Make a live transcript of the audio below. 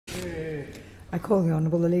I call the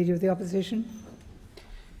Honourable the Leader of the Opposition.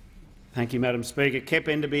 Thank you, Madam Speaker. Kep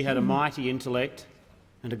Enderby had a mighty intellect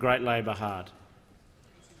and a great labour heart.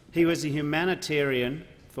 He was a humanitarian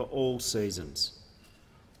for all seasons.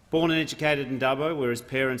 Born and educated in Dubbo, where his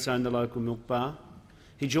parents owned the local milk bar,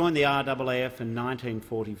 he joined the RAAF in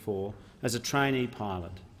 1944 as a trainee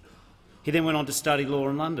pilot. He then went on to study law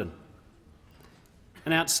in London.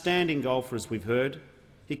 An outstanding golfer, as we've heard,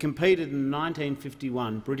 he competed in the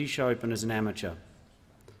 1951 British Open as an amateur,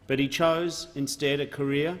 but he chose instead a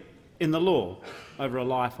career in the law over a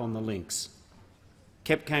life on the links.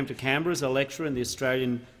 Kep came to Canberra as a lecturer in the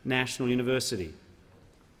Australian National University.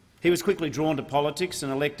 He was quickly drawn to politics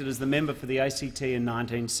and elected as the member for the ACT in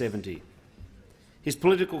 1970. His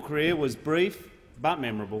political career was brief but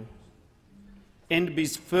memorable.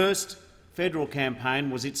 Enderby's first federal campaign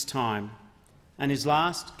was its time, and his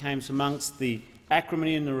last came amongst the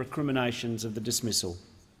acrimony and the recriminations of the dismissal.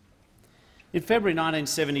 In February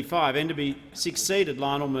 1975, Enderby succeeded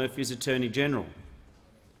Lionel Murphy as Attorney-General,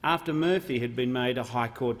 after Murphy had been made a High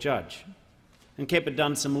Court judge, and Kep had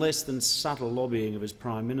done some less than subtle lobbying of his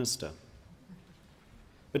Prime Minister.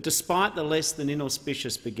 But despite the less than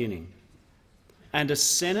inauspicious beginning, and a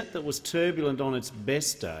Senate that was turbulent on its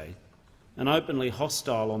best day and openly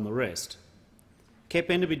hostile on the rest, Kep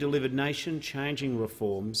Enderby delivered nation-changing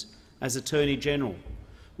reforms as Attorney-General,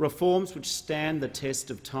 reforms which stand the test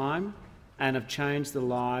of time and have changed the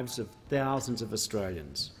lives of thousands of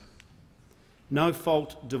Australians.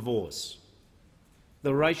 No-fault divorce,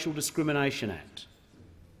 the Racial Discrimination Act,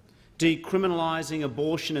 decriminalising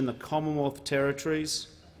abortion in the Commonwealth Territories,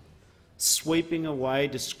 sweeping away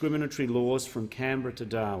discriminatory laws from Canberra to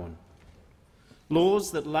Darwin,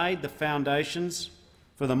 laws that laid the foundations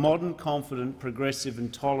for the modern, confident, progressive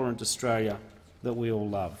and tolerant Australia that we all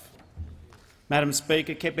love. Madam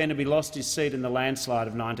Speaker, Kep Enderby lost his seat in the landslide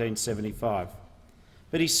of 1975,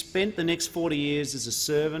 but he spent the next 40 years as a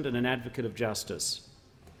servant and an advocate of justice.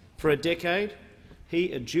 For a decade,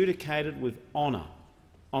 he adjudicated with honour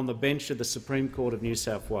on the bench of the Supreme Court of New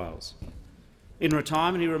South Wales. In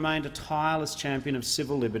retirement, he remained a tireless champion of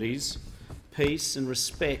civil liberties, peace and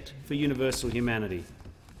respect for universal humanity.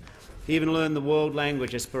 He even learned the world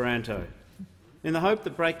language Esperanto, in the hope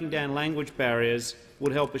that breaking down language barriers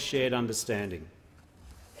would help a shared understanding.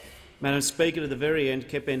 Madam Speaker, to the very end,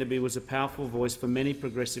 Kep Enderby was a powerful voice for many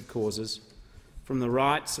progressive causes, from the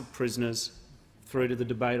rights of prisoners through to the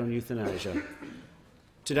debate on euthanasia.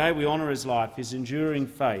 Today we honour his life, his enduring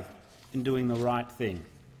faith in doing the right thing.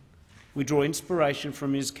 We draw inspiration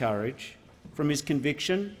from his courage, from his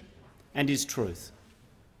conviction and his truth,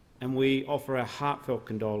 and we offer our heartfelt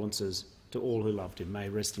condolences to all who loved him. May he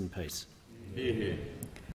rest in peace. Hear, hear.